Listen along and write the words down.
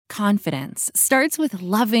Confidence starts with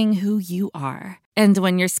loving who you are. And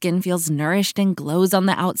when your skin feels nourished and glows on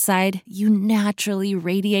the outside, you naturally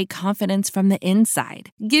radiate confidence from the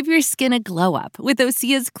inside. Give your skin a glow up with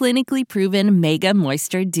Osea's clinically proven Mega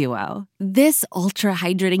Moisture Duo. This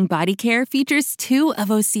ultra-hydrating body care features 2 of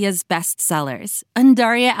Osea's best sellers,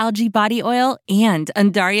 Undaria Algae Body Oil and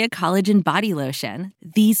Undaria Collagen Body Lotion.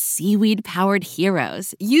 These seaweed-powered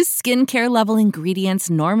heroes use skincare-level ingredients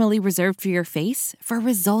normally reserved for your face for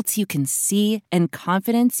results you can see and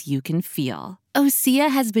confidence you can feel. Osea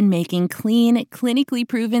has been making clean, clinically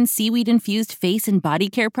proven seaweed-infused face and body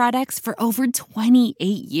care products for over 28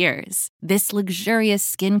 years. This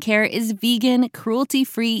luxurious skincare is vegan,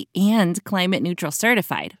 cruelty-free, and climate-neutral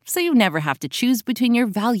certified, so you never have to choose between your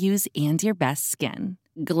values and your best skin.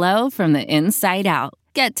 Glow from the inside out.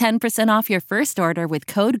 Get 10% off your first order with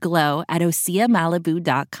code GLOW at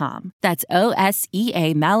OseaMalibu.com. That's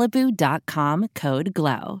OSEA Malibu.com, code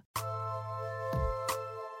GLOW.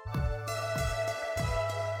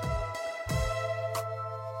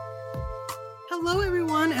 Hello,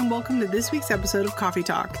 everyone, and welcome to this week's episode of Coffee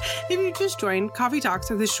Talk. If you just joined, Coffee Talks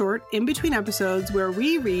are the short, in-between episodes where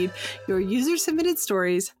we read your user-submitted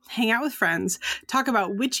stories, hang out with friends, talk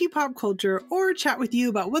about witchy pop culture, or chat with you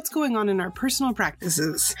about what's going on in our personal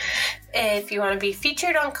practices. If you want to be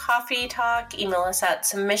featured on Coffee Talk, email us at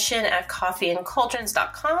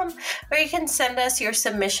submission@coffeeandcauldrons.com, or you can send us your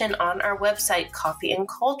submission on our website,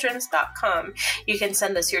 coffeeandcauldrons.com. You can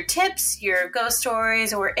send us your tips, your ghost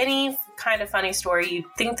stories, or any kind of funny story you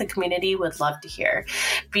think the community would love to hear.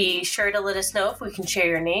 Be sure to let us know if we can share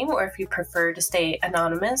your name, or if you prefer to stay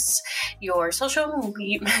anonymous. Your social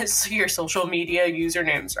media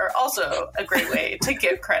usernames are also a great way to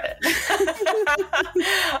give credit.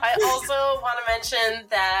 I also want to mention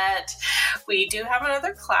that we do have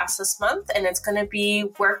another class this month, and it's going to be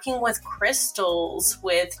working with crystals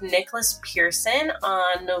with Nicholas Pearson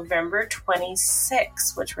on November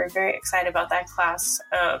 26th, which we're very excited about that class.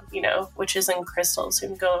 Witches and crystals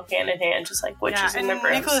can go hand in hand, just like witches in the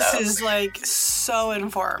broom. Nicholas is like so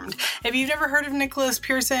informed. If you've never heard of Nicholas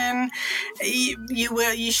Pearson,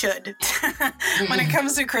 you should. When it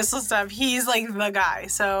comes to crystal stuff, he's like the guy.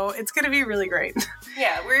 So it's going to be really great.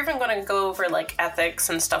 Yeah, we're even going to go over like ethics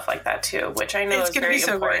and stuff like that too, which I know is very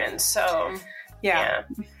important. Great. So yeah.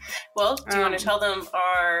 Well, do you want to tell them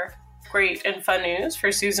our great and fun news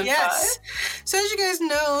for season 5? So as you guys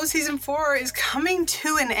know, season 4 is coming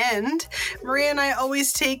to an end. Maria and I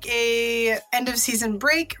always take a end of season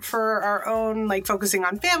break for our own, like focusing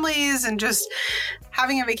on families and just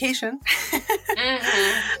having a vacation.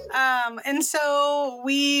 And so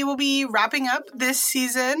we will be wrapping up this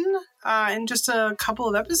season in just a couple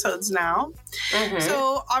of episodes now.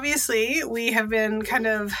 So obviously we have been kind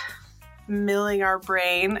of milling our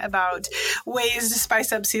brain about ways to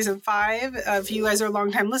spice up season 5. If you guys are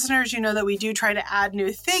longtime listeners, you know that we do try to add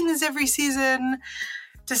new things every season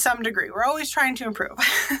to some degree. We're always trying to improve.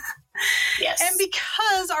 Yes. And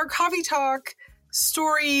because our Coffee Talk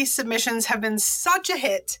story submissions have been such a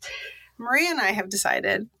hit, Maria and I have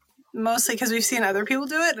decided, mostly because we've seen other people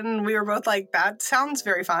do it, and we were both like, that sounds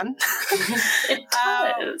very fun. It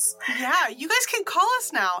does. Yeah, you guys can call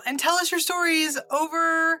us now and tell us your stories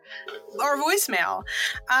over our voicemail.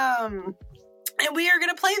 And we are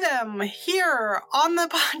going to play them here on the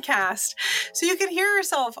podcast. So you can hear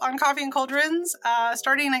yourself on Coffee and Cauldrons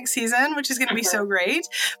starting next season, which is going to be so great.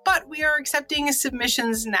 But we are accepting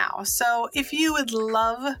submissions now. So if you would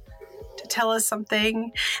love to tell us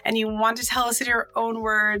something and you want to tell us in your own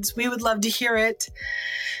words, we would love to hear it.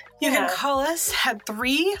 You can call us at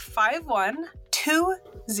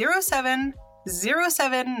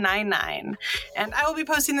 351-207-0799. And I will be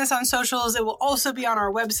posting this on socials. It will also be on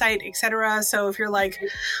our website, etc. So if you're like,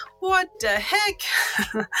 what the heck?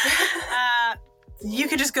 You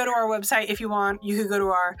could just go to our website if you want. You could go to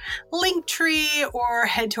our link tree or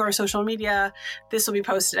head to our social media. This will be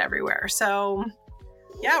posted everywhere. So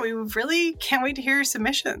yeah, we really can't wait to hear your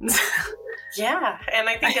submissions. Yeah, and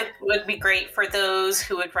I think it would be great for those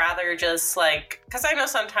who would rather just because I know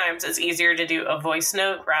sometimes it's easier to do a voice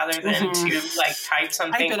note rather than to type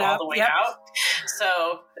something all the way out.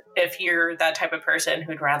 So if you're that type of person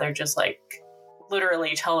who'd rather just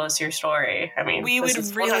literally tell us your story. I mean, we would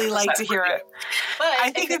really like to hear it. But I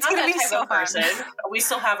think it's going to be so fun. We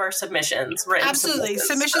still have our submissions written. Absolutely.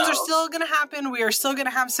 Submissions are still going to happen. We are still going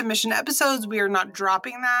to have submission episodes. We are not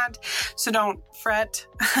dropping that. So don't fret.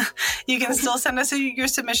 You can still send us your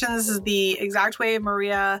submissions. This is the exact way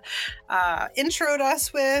Maria introed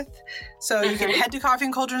us with. So you can head to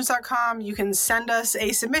coffeeandcauldrons.com. You can send us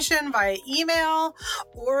a submission via email,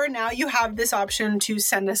 or now you have this option to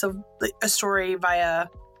send us a story via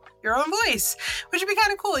your own voice, which would be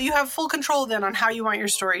kind of cool. You have full control then on how you want your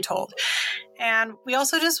story told. And we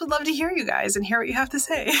also just would love to hear you guys and hear what you have to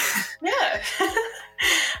say. Yeah.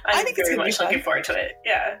 I think it's very gonna be much fun. looking forward to it.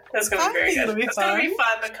 Yeah, it's going to be very good. It's going to be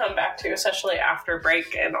fun to come back to, especially after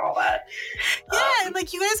break and all that. Yeah, and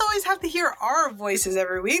like you guys always have to hear our voices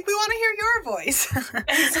every week. We want to hear your voice.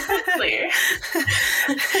 Exactly.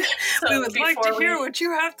 So we would like to hear what you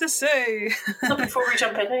have to say. So before we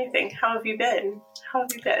jump into anything, how have you been?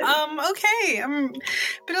 Okay. I'm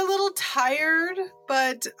been a little tired,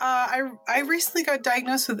 but I recently got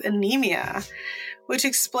diagnosed with anemia, which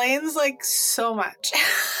explains like so much.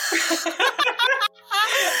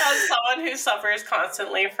 As someone who suffers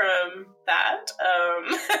constantly from that,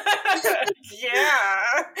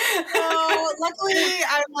 yeah. Oh, luckily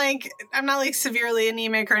I'm not like severely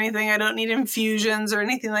anemic or anything. I don't need infusions or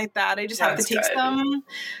anything like that. I just have to take some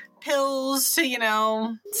pills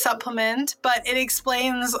to, supplement, but it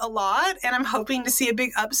explains a lot, and I'm hoping to see a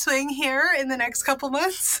big upswing here in the next couple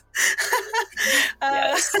months.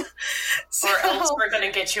 Yes. Or else we're going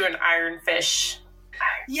to get you an ironfish.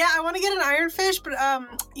 Yeah, I want to get an ironfish, but, I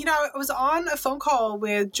was on a phone call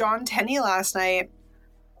with John Tenney last night,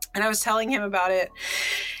 and I was telling him about it,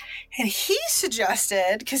 and he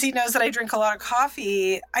suggested, because he knows that I drink a lot of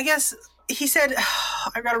coffee, I guess he said,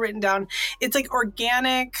 I've got it written down, it's like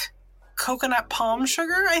organic coconut palm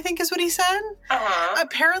sugar, I think is what he said.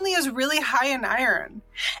 Apparently is really high in iron.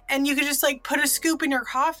 And you could just like put a scoop in your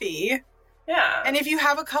coffee. Yeah. And if you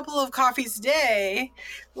have a couple of coffees a day,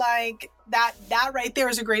 like that right there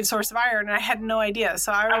is a great source of iron. And I had no idea.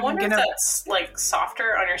 So I wonder if that's like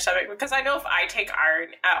softer on your stomach, because I know if I take iron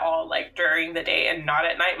at all, like during the day and not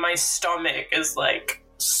at night, my stomach is like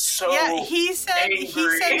so he said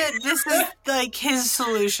that this is like his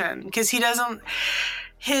solution, because he doesn't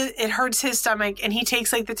it hurts his stomach, and he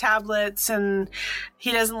takes like the tablets and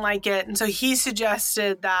he doesn't like it, and so he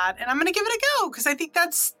suggested that, and I'm gonna give it a go because I think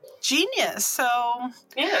that's genius. So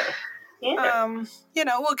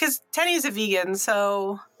because Tenny's a vegan,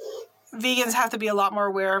 so vegans have to be a lot more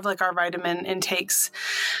aware of like our vitamin intakes,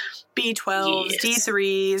 B12s,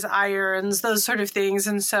 D3s, irons, those sort of things.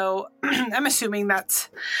 And so I'm assuming that's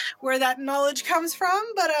where that knowledge comes from,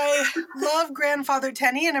 but I love Grandfather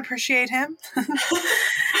Tenny and appreciate him.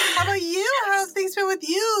 How about you? How have things been with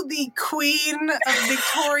you, the queen of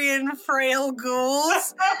Victorian frail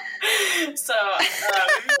ghouls? So,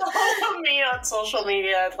 follow me on social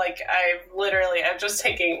media. Like, I'm just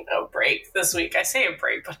taking a break this week. I say a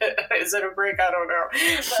break, but is it a break? I don't know.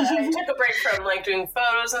 But I took a break from like doing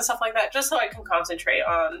photos and stuff like that, just so I can concentrate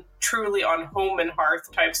on truly on home and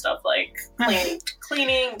hearth type stuff, like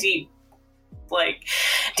cleaning,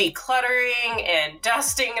 decluttering and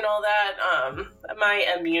dusting and all that. My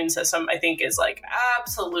immune system, I think, is like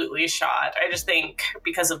absolutely shot. I just think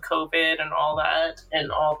because of COVID and all that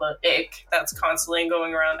and all the ick that's constantly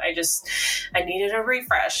going around, I needed a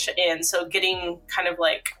refresh. And so getting kind of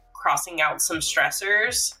like crossing out some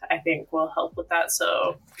stressors, I think will help with that.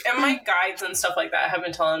 So, and my guides and stuff like that have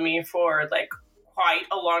been telling me for like quite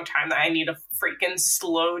a long time that I need to freaking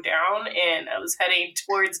slow down, and I was heading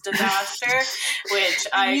towards disaster, which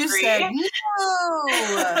I agree. Said, no.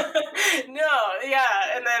 No,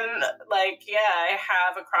 yeah. And then I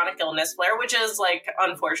have a chronic illness flare, which is like,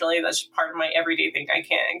 unfortunately, that's part of my everyday thing. I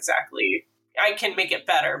can make it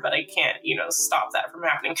better, but I can't, stop that from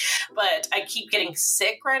happening. But I keep getting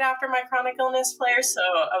sick right after my chronic illness flare. So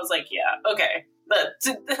I was like, yeah, okay. But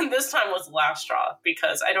this time was the last straw,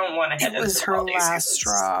 because I don't want to head into the holiday season. It was her last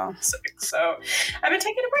straw. So I've been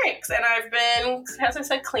taking a break, and I've been, as I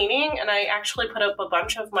said, cleaning, and I actually put up a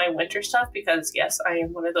bunch of my winter stuff because, yes, I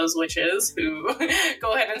am one of those witches who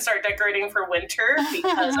go ahead and start decorating for winter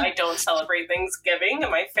because I don't celebrate Thanksgiving,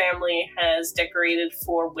 and my family has decorated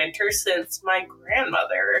for winter since my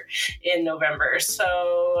grandmother in November.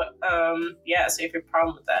 So, so if you have a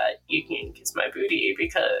problem with that, you can kiss my booty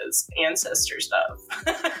because ancestor stuff.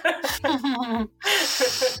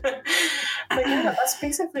 But yeah, that's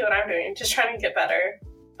basically what I'm doing. Just trying to get better.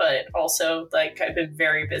 But also, like, I've been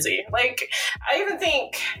very busy. Like, I even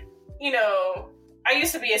think, I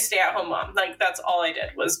used to be a stay-at-home mom. Like, that's all I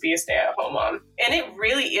did was be a stay-at-home mom. And it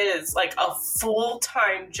really is, like, a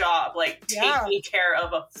full-time job, like, taking care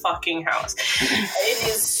of a fucking house. It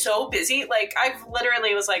is so busy. Like, I've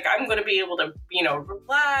literally was like, I'm going to be able to,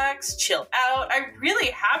 relax, chill out. I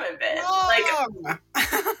really haven't been. Like,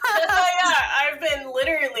 I've been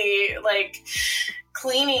literally, like,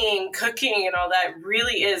 cleaning, cooking, and all that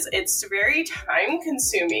really is, it's very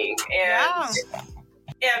time-consuming. And...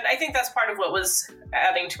 and I think that's part of what was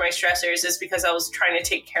adding to my stressors is because I was trying to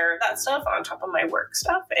take care of that stuff on top of my work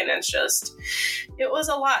stuff. And it was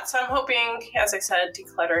a lot. So I'm hoping, as I said,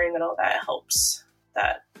 decluttering and all that helps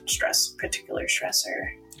that particular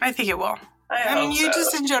stressor. I think it will. I mean,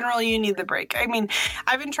 just in general, you need the break. I mean,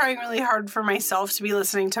 I've been trying really hard for myself to be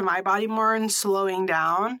listening to my body more and slowing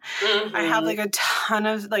down. Mm-hmm. I have like a ton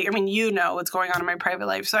of what's going on in my private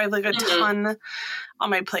life. So I have like a ton on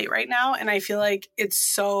my plate right now. And I feel like it's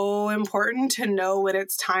so important to know when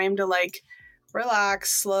it's time to like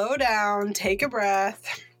relax, slow down, take a breath.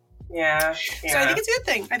 Yeah. So I think it's a good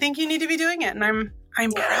thing. I think you need to be doing it. And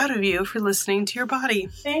I'm proud of you for listening to your body.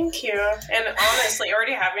 Thank you. And honestly,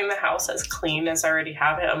 already having the house as clean as I already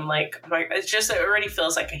have it, I'm like, it already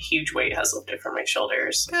feels like a huge weight has lifted from my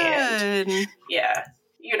shoulders. Good. And yeah,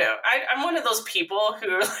 I'm one of those people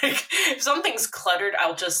who like, if something's cluttered,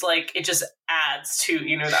 I'll just like, it just adds to,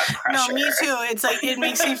 that pressure. No, me too. It's like, it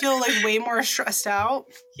makes me feel like way more stressed out.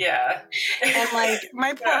 Yeah. And like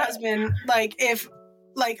my poor husband, like if,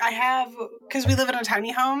 like I have, because we live in a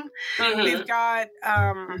tiny home, we've got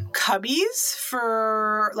cubbies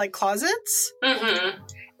for like closets. Mm-hmm.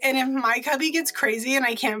 And if my cubby gets crazy and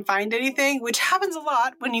I can't find anything, which happens a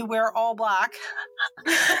lot when you wear all black,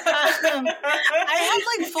 I have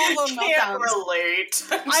like full-blown meltdowns. Can't relate.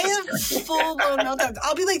 I have full-blown meltdowns.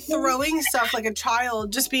 I'll be like throwing stuff like a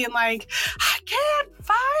child, just being like, I can't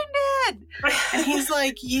find it. And he's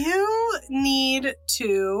like, you need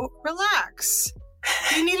to relax.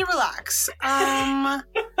 You need to relax.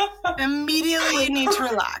 Immediately you need to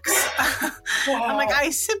relax. I'm like,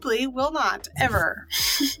 I simply will not, ever.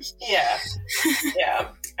 Yeah.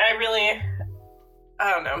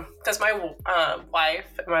 I don't know. Because my wife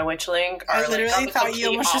and my witchling are I literally like thought you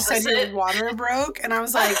almost just said your water broke, and I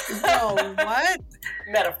was like, no, what?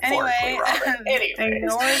 Metaphorically, Robert.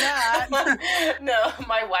 Ignore that. No,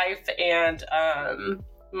 my wife and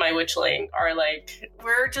my witchling are like,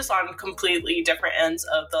 we're just on completely different ends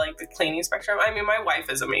of the cleaning spectrum. I mean, my wife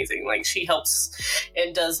is amazing. Like, she helps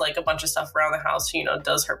and does like a bunch of stuff around the house,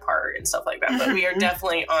 does her part and stuff like that. But we are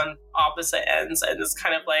definitely on opposite ends, and it's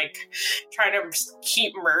kind of like trying to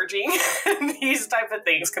keep merging. These type of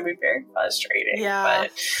things can be very frustrating. Yeah.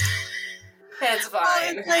 But it's fine.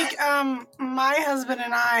 Well, it's like, my husband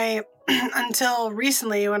and I, until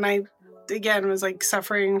recently when I again was like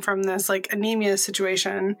suffering from this like anemia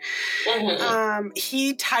situation,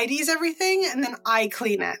 he tidies everything and then I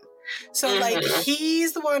clean it. So like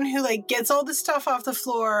he's the one who like gets all the stuff off the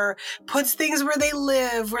floor, puts things where they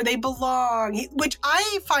live, where they belong, which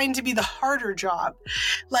I find to be the harder job.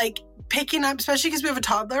 Like picking up, especially because we have a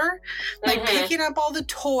toddler, like picking up all the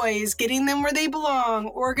toys, getting them where they belong,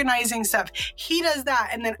 organizing stuff. He does that.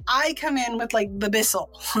 And then I come in with like the bissel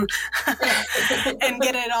and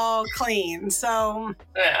get it all clean. So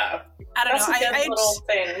yeah, I don't know.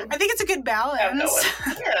 I think it's a good balance.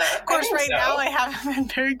 Yeah, of course, right now I haven't been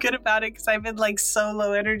very good about it because I've been like so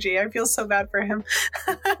low energy. I feel so bad for him.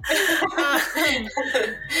 But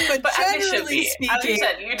generally speaking, as you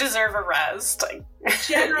said, you deserve a rest.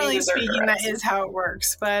 Generally speaking, that is how it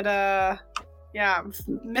works. But yeah,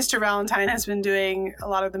 Mr. Valentine has been doing a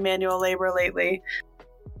lot of the manual labor lately.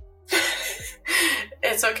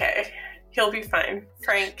 It's okay. He'll be fine.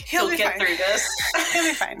 Frank, he'll get through this. He'll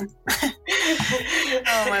be fine.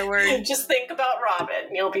 Oh, my word. Just think about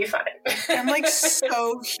Robin. You'll be fine. I'm like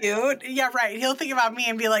so cute. Yeah, right. He'll think about me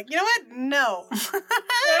and be like, you know what? No.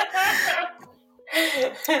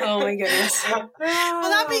 Oh my goodness. Well,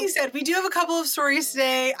 that being said, we do have a couple of stories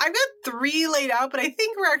today. I've got 3 laid out, but I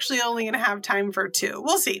think we're actually only going to have time for 2.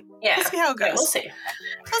 We'll see. Yeah. We'll see how it goes. Yeah, we'll see.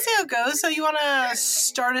 We'll see how it goes. So you want to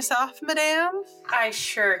start us off, madame? I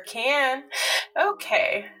sure can.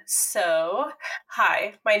 Okay. So,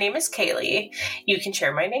 hi, my name is Kaylee. You can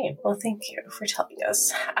share my name. Well, thank you for telling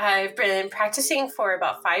us. I've been practicing for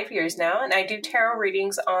about 5 years now, and I do tarot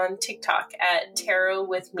readings on TikTok at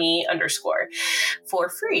tarotwithme_ for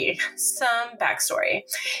free. Some backstory.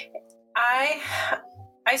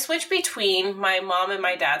 I switch between my mom and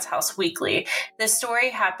my dad's house weekly. This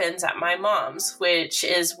story happens at my mom's, which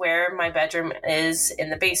is where my bedroom is in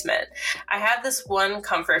the basement. I have this one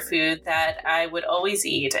comfort food that I would always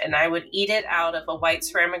eat, and I would eat it out of a white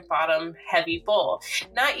ceramic bottom heavy bowl.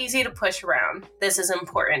 Not easy to push around. This is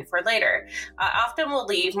important for later. I often will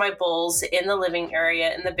leave my bowls in the living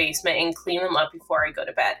area in the basement and clean them up before I go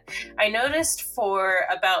to bed. I noticed for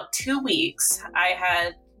about 2 weeks I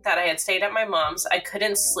had stayed at my mom's, I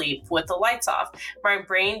couldn't sleep with the lights off. My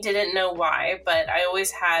brain didn't know why, but I always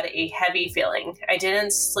had a heavy feeling. I didn't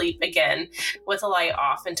sleep again with the light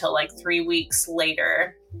off until like 3 weeks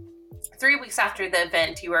later. 3 weeks after the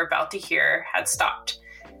event you were about to hear had stopped.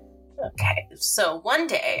 Okay, so one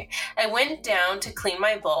day I went down to clean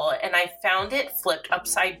my bowl and I found it flipped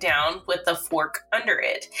upside down with the fork under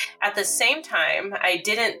it. At the time, I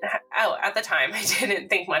didn't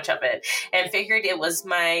think much of it and figured it was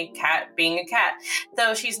my cat being a cat,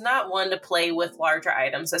 though she's not one to play with larger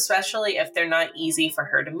items, especially if they're not easy for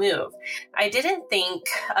her to move. I didn't think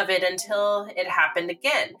of it until it happened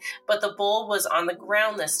again, but the bowl was on the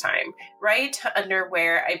ground this time, right under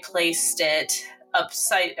where I placed it.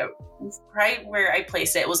 Right where I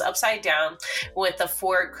placed it was upside down with the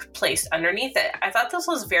fork placed underneath it. I thought this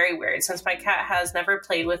was very weird since my cat has never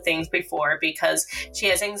played with things before because she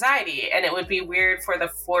has anxiety and it would be weird for the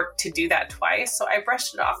fork to do that twice, so I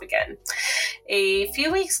brushed it off again. A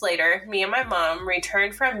few weeks later, me and my mom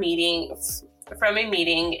returned from a meeting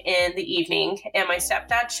in the evening, and my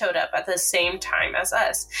stepdad showed up at the same time as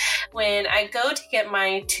us. When I go to get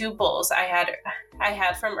my 2 bowls I had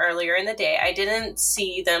from earlier in the day, I didn't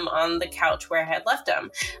see them on the couch where I had left them.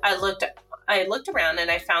 I looked around and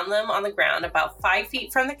I found them on the ground about 5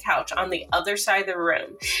 feet from the couch on the other side of the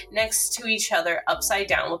room, next to each other upside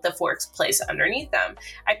down with the forks placed underneath them.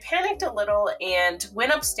 I panicked a little and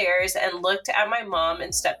went upstairs and looked at my mom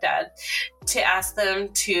and stepdad to ask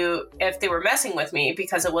them if they were messing with me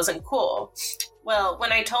because it wasn't cool. Well,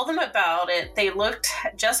 when I told them about it, they looked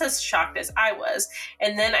just as shocked as I was,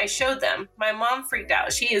 and then I showed them. My mom freaked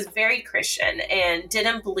out. She is very Christian and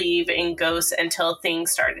didn't believe in ghosts until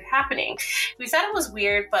things started happening. We thought it was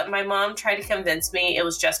weird, but my mom tried to convince me it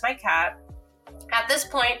was just my cat. At this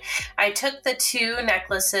point, I took the 2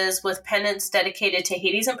 necklaces with pendants dedicated to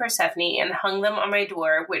Hades and Persephone and hung them on my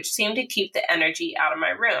door, which seemed to keep the energy out of my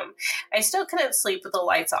room. I still couldn't sleep with the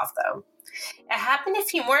lights off, though. It happened a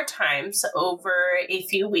few more times over a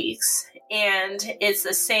few weeks, and it's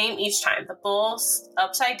the same each time. The bowl's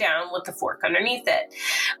upside down with the fork underneath it.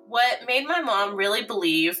 What made my mom really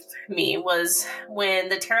believe me was when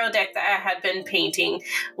the tarot deck that I had been painting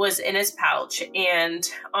was in his pouch and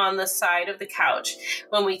on the side of the couch.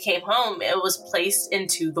 When we came home, it was placed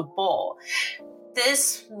into the bowl.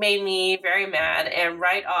 This made me very mad and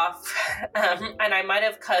right off, and I might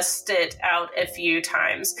have cussed it out a few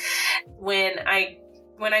times. When I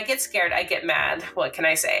get scared, I get mad. What can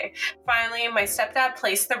I say? Finally, my stepdad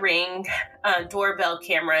placed the Ring doorbell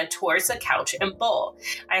camera towards the couch and bowl.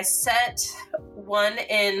 I set one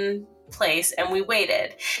in place and we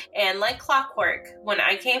waited. And like clockwork, when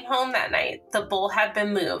I came home that night, the bowl had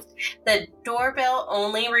been moved. The doorbell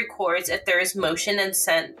only records if there is motion and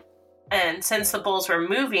scent. And since the bowls were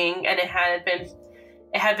moving and it had been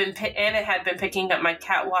picking up my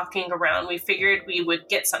cat walking around, we figured we would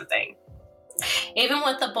get something. Even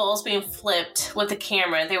with the bowls being flipped with the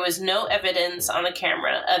camera, there was no evidence on the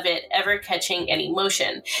camera of it ever catching any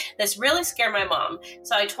motion. This really scared my mom,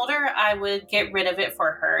 so I told her I would get rid of it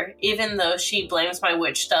for her, even though she blames my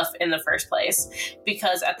witch stuff in the first place,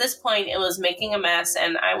 because at this point it was making a mess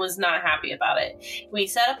and I was not happy about it. We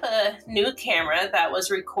set up a new camera that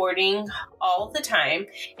was recording all the time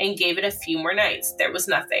and gave it a few more nights. There was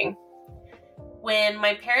nothing. When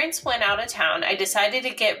my parents went out of town, I decided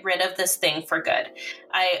to get rid of this thing for good.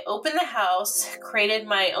 I opened the house, created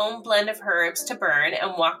my own blend of herbs to burn,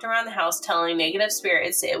 and walked around the house telling negative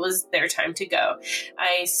spirits it was their time to go.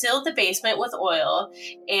 I sealed the basement with oil,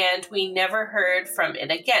 and we never heard from it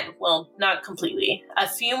again. Well, not completely. A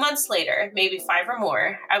few months later, maybe 5 or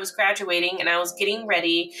more, I was graduating and I was getting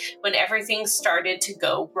ready when everything started to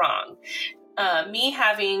go wrong.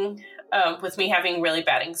 With me having really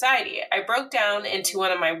bad anxiety. I broke down into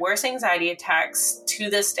one of my worst anxiety attacks to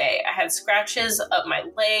this day. I had scratches up my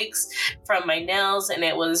legs from my nails, and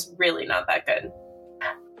it was really not that good.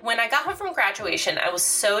 When I got home from graduation, I was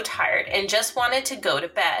so tired and just wanted to go to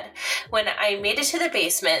bed. When I made it to the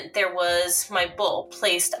basement, there was my bowl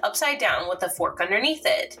placed upside down with a fork underneath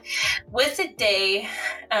it. With the day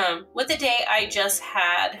I just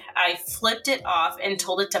had, I flipped it off and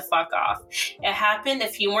told it to fuck off. It happened a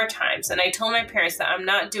few more times, and I told my parents that I'm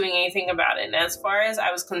not doing anything about it. And as far as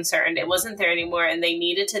I was concerned, it wasn't there anymore, and they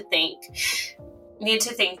needed to think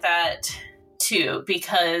that too,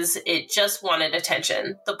 because it just wanted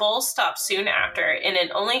attention. The bowl stopped soon after, and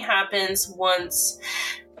it only happens once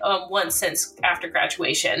since after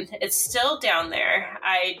graduation. It's still down there.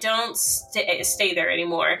 I don't stay there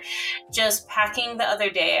anymore. Just packing the other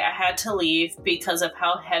day, I had to leave because of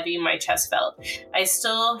how heavy my chest felt. I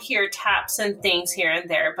still hear taps and things here and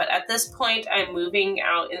there, but at this point, I'm moving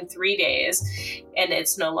out in 3 days, and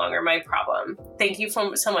it's no longer my problem. Thank you so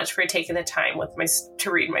much for taking the time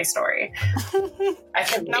to read my story.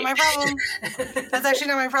 Not my problem. That's actually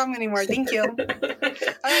not my problem anymore. Thank you.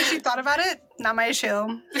 I actually thought about it. Not my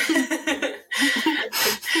issue.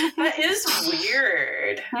 That is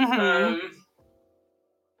weird. Mm-hmm.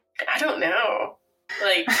 I don't know.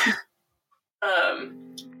 Like,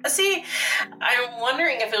 see, I'm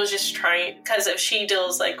wondering if it was just trying, because if she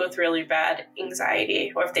deals, like, with really bad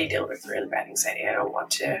anxiety, or if they deal with really bad anxiety, I don't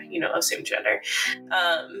want to, assume gender.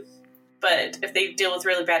 But if they deal with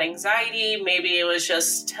really bad anxiety, maybe it was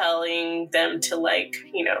just telling them to, like,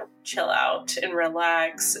 chill out and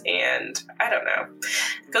relax, and I don't know.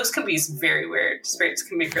 Ghosts can be very weird. Spirits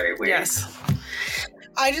can be very weird. Yes.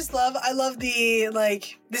 I love the,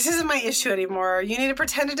 like, this isn't my issue anymore. You need to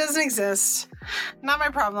pretend it doesn't exist. Not my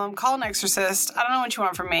problem. Call an exorcist. I don't know what you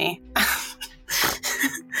want from me.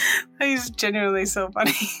 He's genuinely so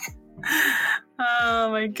funny. Oh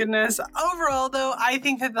my goodness. Overall, though, I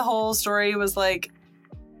think that the whole story was like,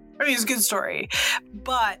 it's a good story.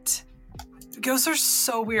 But ghosts are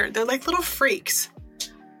so weird. They're like little freaks.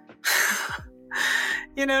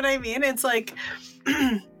 You know what I mean? It's like...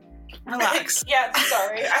 Relax. Yeah,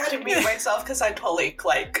 sorry. I had to mute myself because I totally,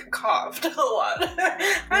 like, coughed a lot.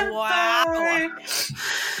 Wow. Sorry.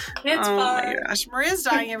 It's oh fine. My gosh. Maria's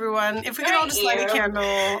dying, everyone. If we could all just light a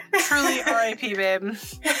candle. Truly R.I.P., babe.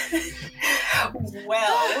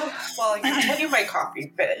 Well, while I continue my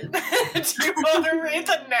coffee bit, do you want to read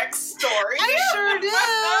the next story? I sure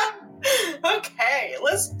do. Okay,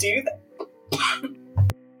 let's do that.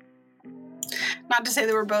 Not to say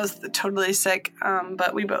that we're both totally sick,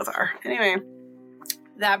 but we both are. Anyway,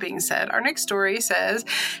 that being said, our next story says,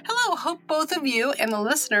 hello, hope both of you and the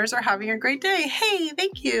listeners are having a great day. Hey,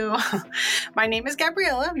 thank you. My name is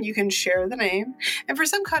Gabriella. You can share the name. And for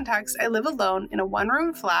some context, I live alone in a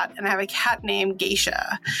one-room flat and I have a cat named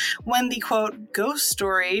Geisha. When the, quote, ghost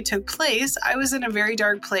story took place, I was in a very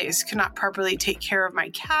dark place, could not properly take care of my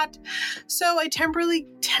cat, so I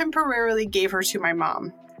temporarily gave her to my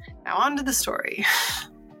mom. Now on to the story.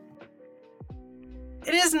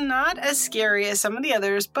 It is not as scary as some of the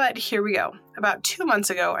others, but here we go. About 2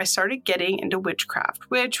 months ago, I started getting into witchcraft,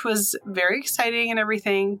 which was very exciting and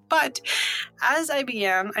everything, but as I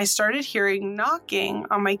began, I started hearing knocking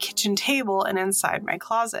on my kitchen table and inside my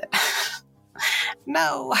closet.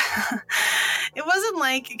 No. It wasn't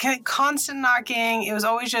like constant knocking. It was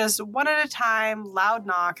always just one at a time, loud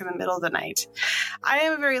knock in the middle of the night. I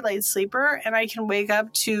am a very light sleeper and I can wake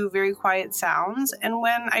up to very quiet sounds. And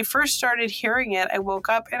when I first started hearing it, I woke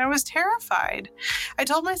up and I was terrified. I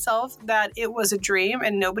told myself that it was a dream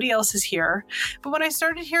and nobody else is here. But when I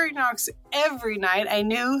started hearing knocks every night, I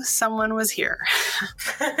knew someone was here.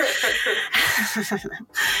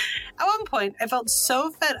 At one point, I felt so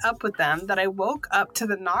fed up with them that I woke up to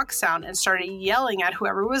the knock sound and started yelling at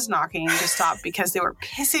whoever was knocking to stop because they were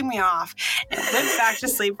pissing me off, and went back to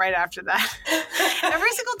sleep right after that.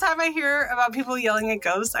 Every single time I hear about people yelling at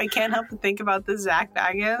ghosts, I can't help but think about the Zach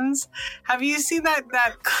Baggins. Have you seen that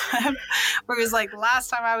clip where he was like, last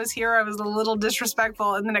time I was here, I was a little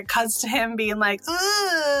disrespectful, and then it cuts to him being like,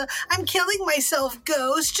 I'm killing myself,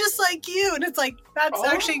 ghost, just like you. And it's like, that's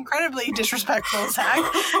actually incredibly disrespectful, Zach.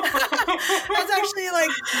 That's actually, like,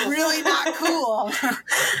 really not cool.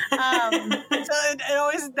 So it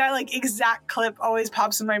always, that, like, exact clip always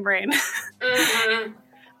pops in my brain. Mm-hmm.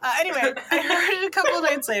 Anyway, I heard it a couple of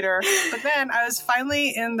nights later, but then I was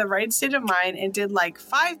finally in the right state of mind and did like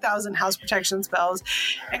 5,000 house protection spells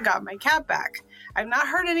and got my cat back. I've not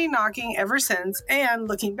heard any knocking ever since, and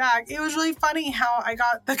looking back, it was really funny how I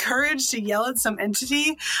got the courage to yell at some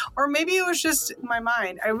entity, or maybe it was just my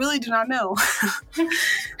mind. I really do not know. So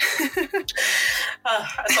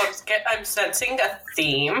I'm sensing a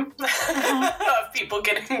theme of people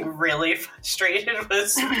getting really frustrated with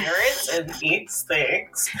spirits and these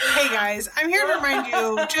things. Hey guys, I'm here to remind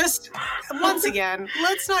you, just once again,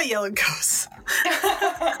 let's not yell at ghosts. Let's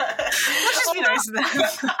just be nice to them.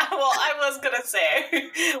 Well, I was gonna say,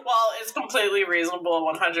 while it's completely reasonable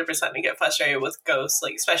 100% to get frustrated with ghosts,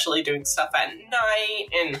 like especially doing stuff at night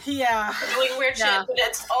and doing weird shit, but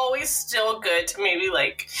it's always still good to maybe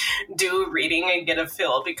like do reading and get a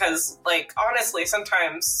feel, because like honestly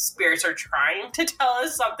sometimes spirits are trying to tell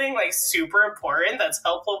us something like super important that's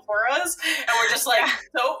helpful for us, and we're just like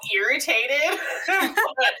so irritated. But,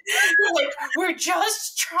 like, we're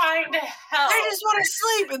just trying to help. I just want to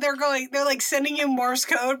sleep. And they're like sending you Morse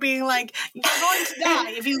code being like, you're going to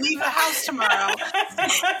die if you leave the house tomorrow.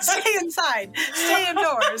 Stay inside. Stay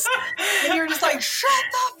indoors. And you're just like, shut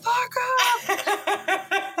the fuck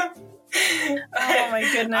up. Oh my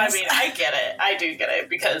goodness. I mean, I get it. I do get it,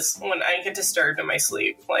 because when I get disturbed in my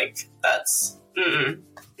sleep, like, that's, we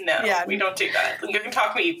don't do that. You can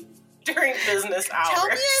talk me during business hours. Tell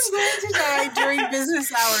me I'm going to die during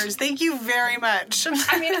business hours. Thank you very much.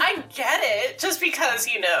 I mean, I get it. Just because,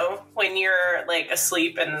 when you're, like,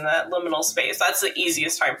 asleep in that liminal space, that's the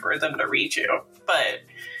easiest time for them to reach you. But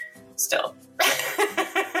still.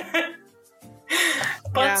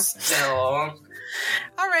 Still.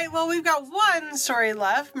 All right, well, we've got one story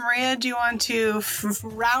left. Maria, do you want to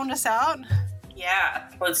round us out? Yeah,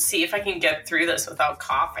 let's see if I can get through this without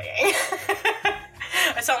coughing.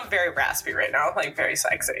 I sound very raspy right now, like very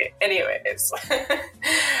sexy. Anyways.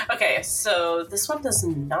 Okay, so this one does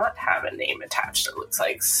not have a name attached, it looks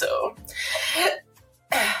like. So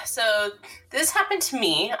this happened to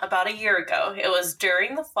me about a year ago. It was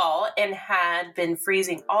during the fall and had been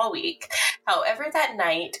freezing all week. However, that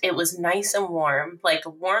night, it was nice and warm, like a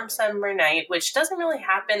warm summer night, which doesn't really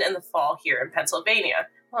happen in the fall here in Pennsylvania.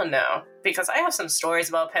 Well, no, because I have some stories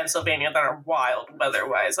about Pennsylvania that are wild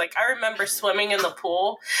weather-wise. Like, I remember swimming in the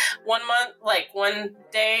pool one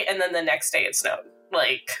day, and then the next day it snowed.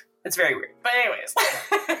 Like, it's very weird. But anyways,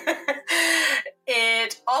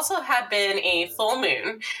 it also had been a full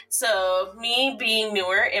moon. So me being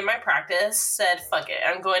newer in my practice said, fuck it,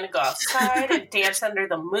 I'm going to go outside and dance under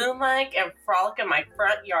the moonlight and frolic in my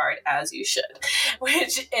front yard as you should.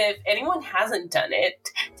 Which, if anyone hasn't done it,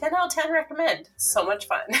 10 out of 10 recommend. So much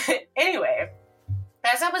fun. Anyway,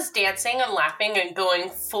 as I was dancing and laughing and going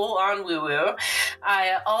full on woo-woo,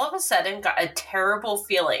 I all of a sudden got a terrible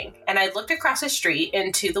feeling. And I looked across the street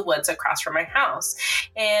into the woods across from my house.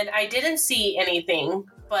 And I didn't see anything,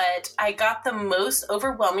 but I got the most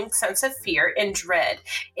overwhelming sense of fear and dread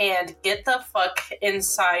and get the fuck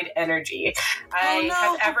inside energy I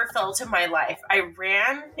have ever felt in my life. I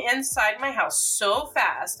ran inside my house so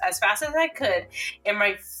fast, as fast as I could, and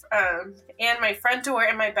my front door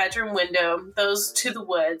and my bedroom window, those to the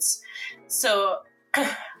woods. So,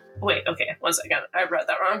 wait, okay, 1 second. I read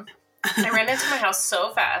that wrong. I ran into my house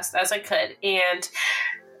so fast as I could, and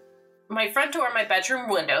my front door and my bedroom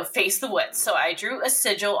window faced the woods, so I drew a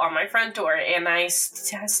sigil on my front door, and I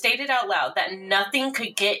stated out loud that nothing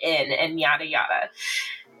could get in, and yada yada.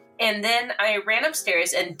 And then I ran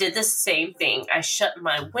upstairs and did the same thing. I shut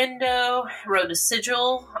my window, wrote a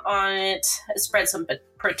sigil on it, spread some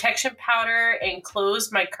protection powder, and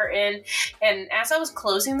closed my curtain. And as I was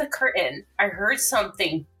closing the curtain, I heard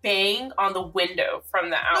something bang on the window from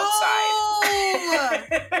the outside.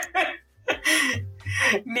 No!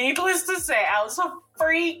 Needless to say, I was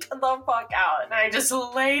freaked the fuck out, and I just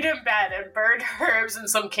laid in bed and burned herbs and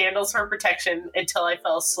some candles for protection until I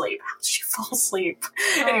fell asleep. How did you fall asleep?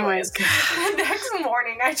 Anyways, the next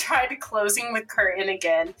morning I tried closing the curtain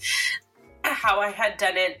again, how I had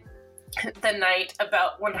done it the night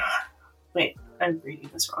about when... Wait, I'm reading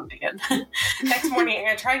this wrong again. Next morning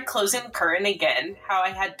I tried closing the curtain again, how I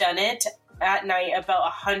had done it at night about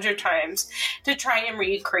 100 times to try and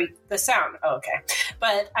recreate the sound. Oh, okay.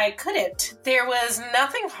 But I couldn't. There was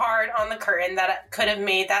nothing hard on the curtain that could have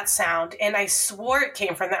made that sound, and I swore it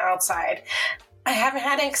came from the outside. I haven't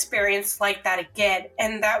had an experience like that again,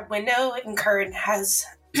 and that window and curtain has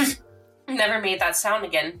never made that sound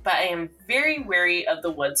again, but I am very wary of the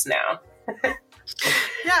woods now.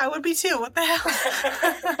 Yeah, I would be too. What the hell?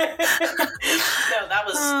 No, that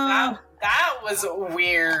was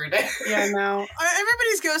weird. Yeah, no.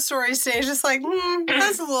 Everybody's ghost stories today is just like,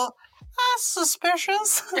 that's a little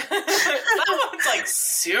suspicious. That one's like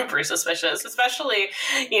super suspicious, especially,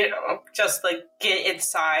 just like get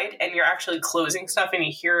inside and you're actually closing stuff and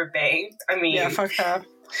you hear a bang. I mean, yeah, fuck that.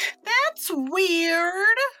 That's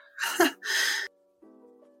weird.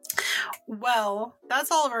 Well,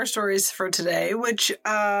 that's all of our stories for today, which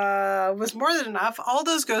was more than enough. All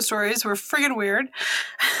those ghost stories were friggin' weird.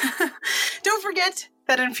 Don't forget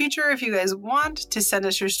that in future, if you guys want to send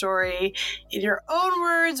us your story in your own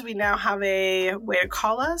words, we now have a way to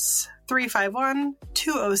call us.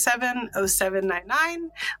 351-207-0799.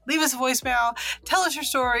 Leave us a voicemail. Tell us your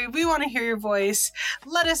story. We want to hear your voice.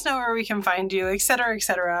 Let us know where we can find you, etc.,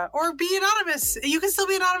 etc. Or be anonymous. You can still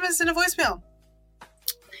be anonymous in a voicemail.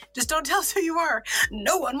 Just don't tell us who you are.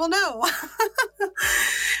 No one will know.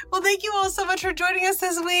 Well, thank you all so much for joining us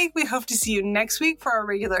this week. We hope to see you next week for our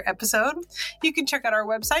regular episode. You can check out our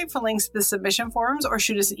website for links to the submission forms or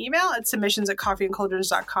shoot us an email at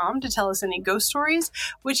submissions@coffeeandcauldrons.com to tell us any ghost stories,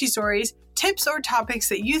 witchy stories, tips, or topics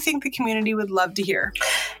that you think the community would love to hear.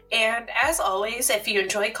 And as always, if you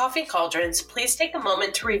enjoy Coffee Cauldrons, please take a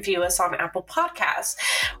moment to review us on Apple Podcasts.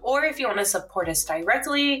 Or if you want to support us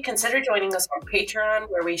directly, consider joining us on Patreon,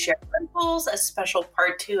 where we share rentals, a special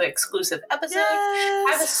Part 2 exclusive episode,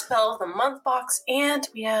 have a Spell of the Month box, and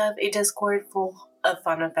we have a Discord full of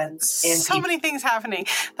fun events. And so many things happening.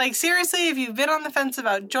 Like, seriously, if you've been on the fence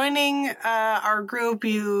about joining our group,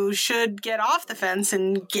 you should get off the fence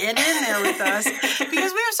and get in there with us because we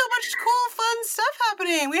have so much cool, fun stuff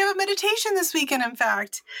happening. We have a meditation this weekend, in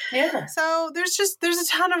fact. Yeah. So there's a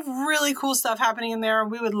ton of really cool stuff happening in there.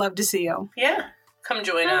 We would love to see you. Yeah. Come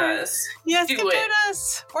join us. Yes, come join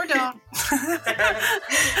us. Or don't. All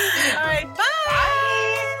right, bye. Bye.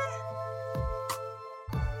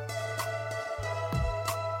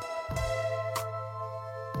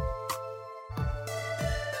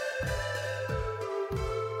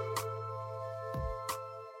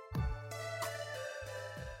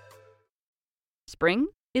 Spring?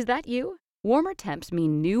 Is that you? Warmer temps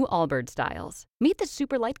mean new Allbirds styles. Meet the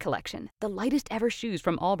Super Light Collection, the lightest ever shoes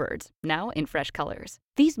from Allbirds, now in fresh colors.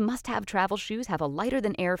 These must-have travel shoes have a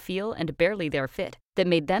lighter-than-air feel and barely their fit that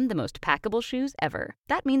made them the most packable shoes ever.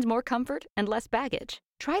 That means more comfort and less baggage.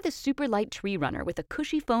 Try the Super Light Tree Runner with a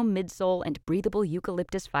cushy foam midsole and breathable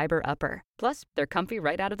eucalyptus fiber upper. Plus, they're comfy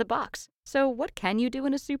right out of the box. So what can you do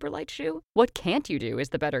in a super light shoe? What can't you do is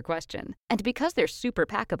the better question. And because they're super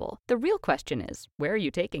packable, the real question is, where are you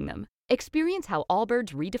taking them? Experience how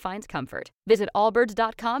Allbirds redefines comfort. Visit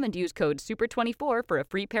allbirds.com and use code SUPER24 for a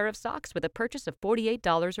free pair of socks with a purchase of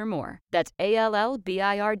 $48 or more. That's ALLBIRDS.com.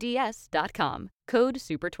 Code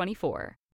SUPER24.